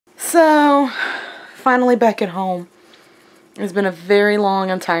So, finally back at home. It's been a very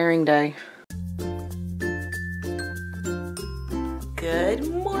long and tiring day. Good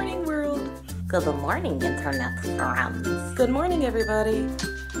morning, world. Good morning, internet friends. Good morning, everybody.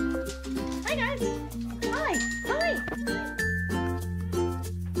 Hi, guys. Hi. Hi.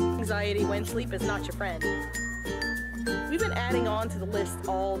 Anxiety when sleep is not your friend. We've been adding on to the list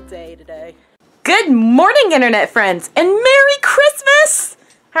all day today. Good morning, internet friends, and Merry Christmas!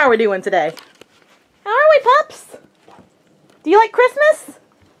 How are we doing today? How are we, pups? Do you like Christmas?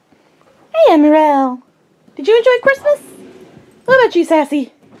 Hey, Emerald. Did you enjoy Christmas? What about you,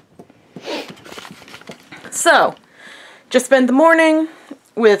 Sassy? So, just spent the morning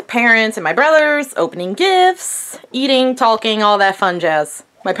with parents and my brothers, opening gifts, eating, talking, all that fun jazz.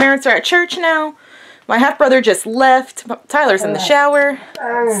 My parents are at church now. My half-brother just left. Tyler's in the shower.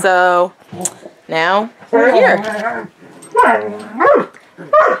 So, now we're here.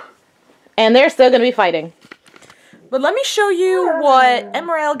 And they're still going to be fighting. But let me show you what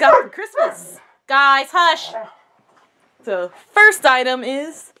Emerald got for Christmas. Guys, hush. The first item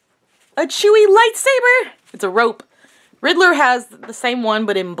is a Chewy lightsaber. It's a rope. Riddler has the same one,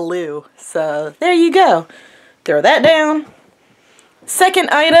 but in blue. So, there you go. Throw that down. Second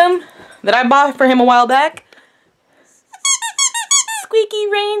item that I bought for him a while back. Squeaky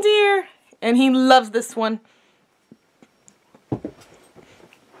reindeer. And he loves this one.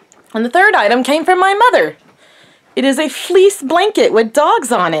 And the third item came from my mother. It is a fleece blanket with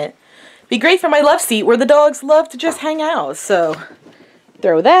dogs on it. Be great for my love seat where the dogs love to just hang out. So,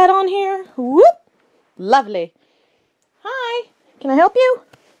 throw that on here. Whoop! Lovely. Hi, can I help you?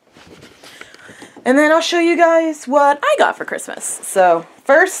 And then I'll show you guys what I got for Christmas. So,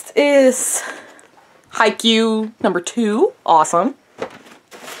 first is Haikyuu #2. Awesome.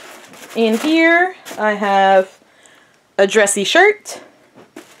 In here, I have a dressy shirt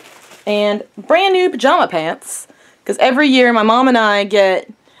and brand new pajama pants. Because every year my mom and I get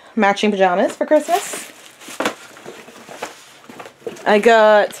matching pajamas for Christmas. I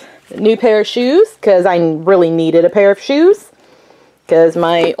got a new pair of shoes because I really needed a pair of shoes. Because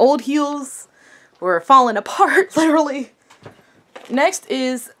my old heels were falling apart, literally. Next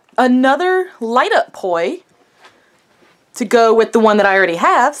is another light up poi to go with the one that I already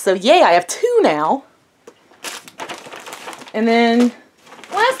have. So yay, I have two now. And then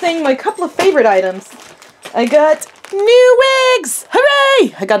last thing, my couple of favorite items. I got new wigs!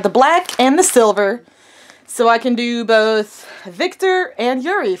 Hooray! I got the black and the silver. So I can do both Victor and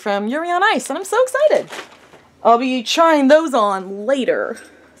Yuri from Yuri on Ice. And I'm so excited. I'll be trying those on later.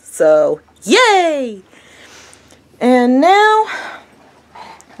 So, yay! And now,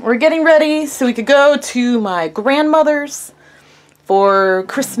 we're getting ready so we could go to my grandmother's for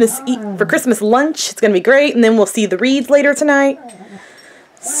Christmas lunch. It's going to be great. And then we'll see the Reeds later tonight.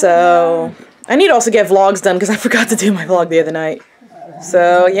 So, I need to also get vlogs done because I forgot to do my vlog the other night.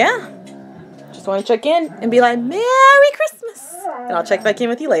 So, yeah. Just want to check in and be like, Merry Christmas! And I'll check back in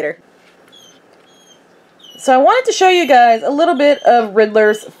with you later. So, I wanted to show you guys a little bit of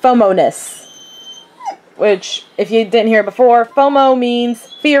Riddler's FOMO-ness. Which, if you didn't hear it before, FOMO means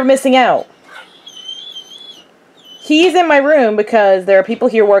fear of missing out. He's in my room because there are people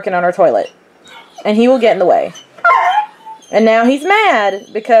here working on our toilet. And he will get in the way. And now he's mad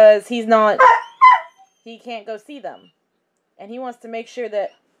because he can't go see them. And he wants to make sure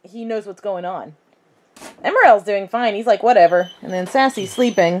that he knows what's going on. Emerald's doing fine. He's like, whatever. And then Sassy's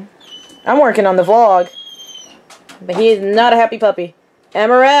sleeping. I'm working on the vlog. But he is not a happy puppy.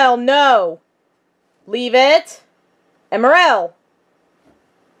 Emerald, no! Leave it! Emerald!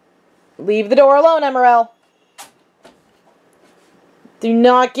 Leave the door alone, Emerald. Do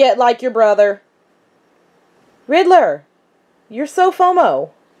not get like your brother. Riddler! You're so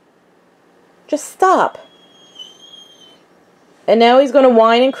FOMO. Just stop. And now he's going to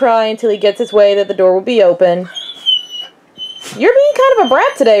whine and cry until he gets his way that the door will be open. You're being kind of a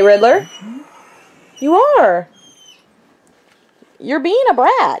brat today, Riddler. You are. You're being a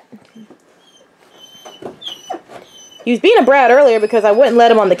brat. He was being a brat earlier because I wouldn't let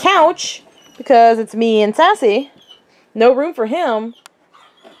him on the couch. Because it's me and Sassy. No room for him.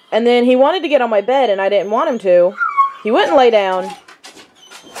 And then he wanted to get on my bed and I didn't want him to. He wouldn't lay down.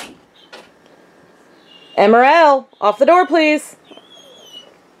 Emerald, off the door, please.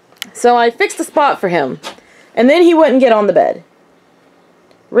 So I fixed a spot for him. And then he wouldn't get on the bed.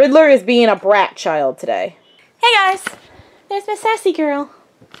 Riddler is being a brat child today. Hey guys, there's my sassy girl.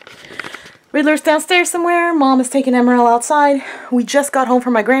 Riddler's downstairs somewhere. Mom is taking Emerald outside. We just got home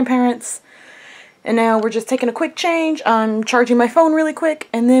from my grandparents. And now we're just taking a quick change. I'm charging my phone really quick.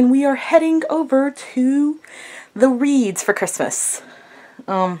 And then we are heading over to the Reeds for Christmas.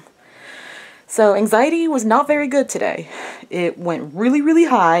 So anxiety was not very good today. It went really, really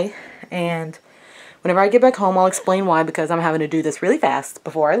high, and whenever I get back home, I'll explain why, because I'm having to do this really fast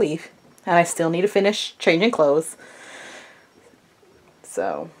before I leave, and I still need to finish changing clothes.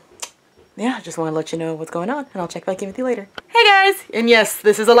 So, yeah, just want to let you know what's going on, and I'll check back in with you later. Hey guys! And yes,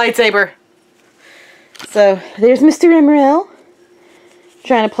 this is a lightsaber. So, there's Mr. Emerald.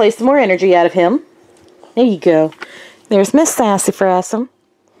 Trying to play some more energy out of him. There you go. There's Miss Sassafrasum.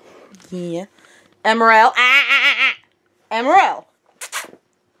 Yeah. Emerald. Emerald.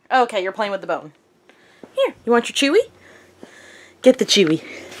 Okay, you're playing with the bone. Here, you want your Chewy? Get the Chewy.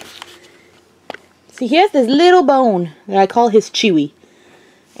 See, he has this little bone that I call his Chewy.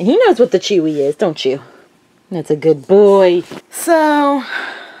 And he knows what the Chewy is, don't you? That's a good boy. So,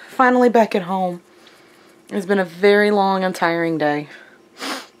 finally back at home. It's been a very long and tiring day.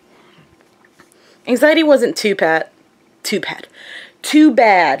 Anxiety wasn't too bad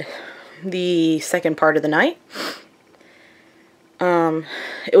the second part of the night.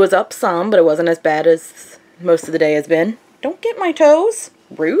 It was up some, but it wasn't as bad as most of the day has been. Don't get my toes.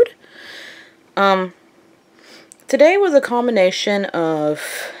 Rude. Today was a combination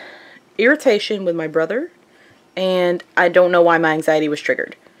of irritation with my brother, and I don't know why my anxiety was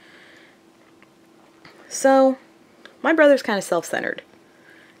triggered. So, my brother's kind of self-centered,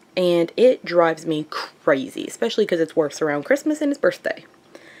 and it drives me crazy, especially because it's works around Christmas and his birthday.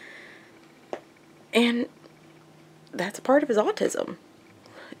 And that's a part of his autism,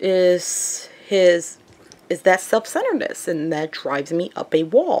 is that self-centeredness, and that drives me up a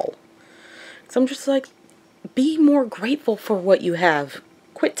wall. So I'm just like, be more grateful for what you have.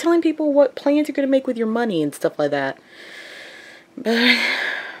 Quit telling people what plans you're going to make with your money and stuff like that. But,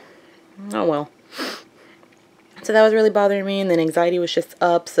 oh well. So that was really bothering me, and then anxiety was just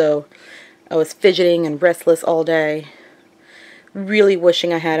up, so I was fidgeting and restless all day. Really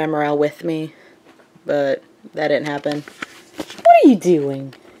wishing I had Emerald with me, but that didn't happen. What are you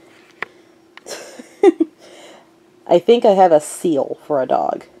doing? I think I have a seal for a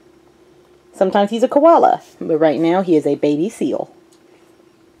dog. Sometimes he's a koala, but right now he is a baby seal.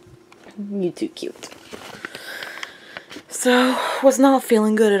 You too cute. So, was not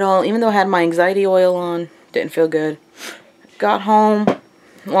feeling good at all, even though I had my anxiety oil on. Didn't feel good. Got home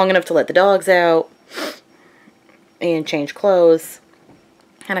long enough to let the dogs out and change clothes.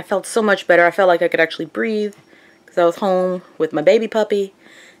 And I felt so much better. I felt like I could actually breathe because I was home with my baby puppy.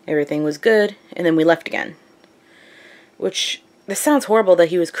 Everything was good. And then we left again. Which, this sounds horrible that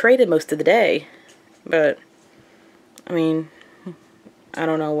he was crated most of the day. But, I mean, I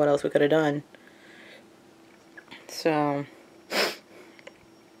don't know what else we could have done. So,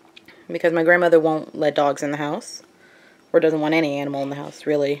 because my grandmother won't let dogs in the house, or doesn't want any animal in the house,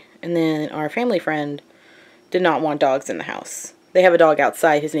 really. And then our family friend did not want dogs in the house. They have a dog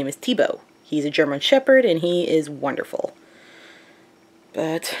outside. His name is Thibaut. He's a German Shepherd, and he is wonderful.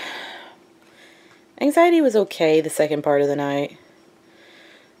 But anxiety was okay the second part of the night.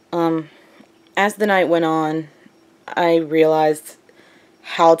 As the night went on, I realized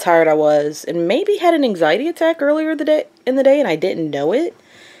how tired I was, and maybe had an anxiety attack earlier in the day, and I didn't know it.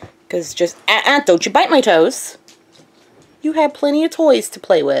 Because just, don't you bite my toes. You have plenty of toys to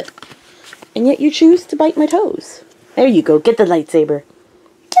play with. And yet you choose to bite my toes. There you go. Get the lightsaber.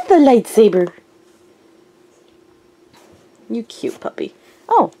 Get the lightsaber. You cute puppy.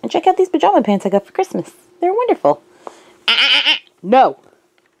 Oh, and check out these pajama pants I got for Christmas. They're wonderful. No.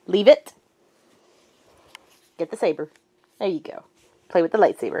 Leave it. Get the saber. There you go. Play with the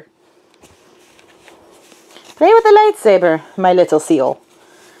lightsaber. Play with the lightsaber, my little seal.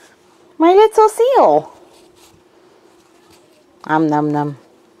 My little seal. Num num.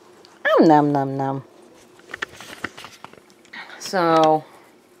 Num num num. So,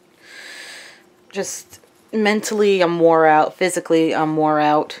 just mentally I'm wore out. Physically I'm wore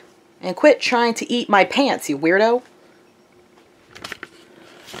out. And quit trying to eat my pants, you weirdo.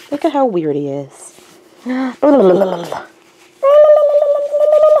 Look at how weird he is.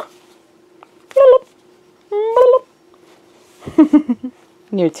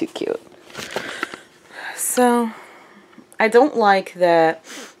 You're too cute. So, I don't like that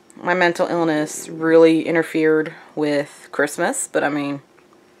my mental illness really interfered with Christmas, but I mean,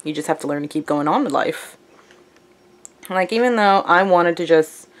 you just have to learn to keep going on with life. Like, even though I wanted to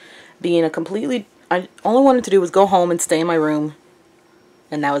just be in a completely, all I wanted to do was go home and stay in my room,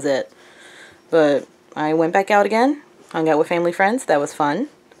 and that was it. But I went back out again, hung out with family friends, that was fun.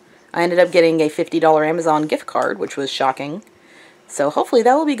 I ended up getting a $50 Amazon gift card, which was shocking. So hopefully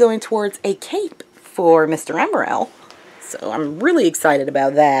that will be going towards a cape for Mr. Emerald. So I'm really excited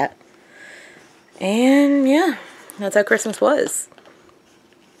about that. And yeah, that's how Christmas was.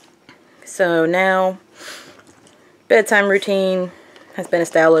 So now, bedtime routine has been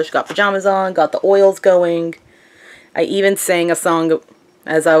established. Got pajamas on, got the oils going. I even sang a song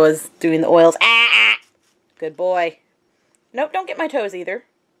as I was doing the oils. Good boy. Nope, don't get my toes either.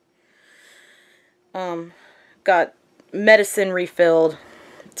 Got medicine refilled.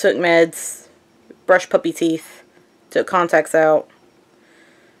 Took meds. Brushed puppy teeth. Took contacts out.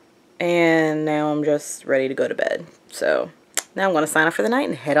 And now I'm just ready to go to bed. So now I'm going to sign off for the night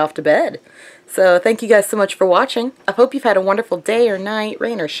and head off to bed. So thank you guys so much for watching. I hope you've had a wonderful day or night,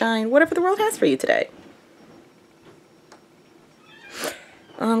 rain or shine, whatever the world has for you today.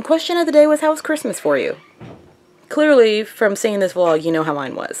 Question of the day was, how was Christmas for you? Clearly, from seeing this vlog, you know how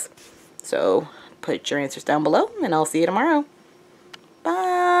mine was. So put your answers down below, and I'll see you tomorrow.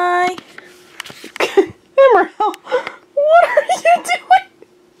 Bye. Emerald, what are you doing?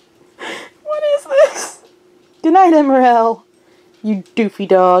 What is this? Good night, Emerald. You doofy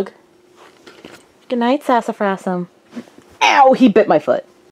dog. Good night, Sassafrasum. Ow, he bit my foot.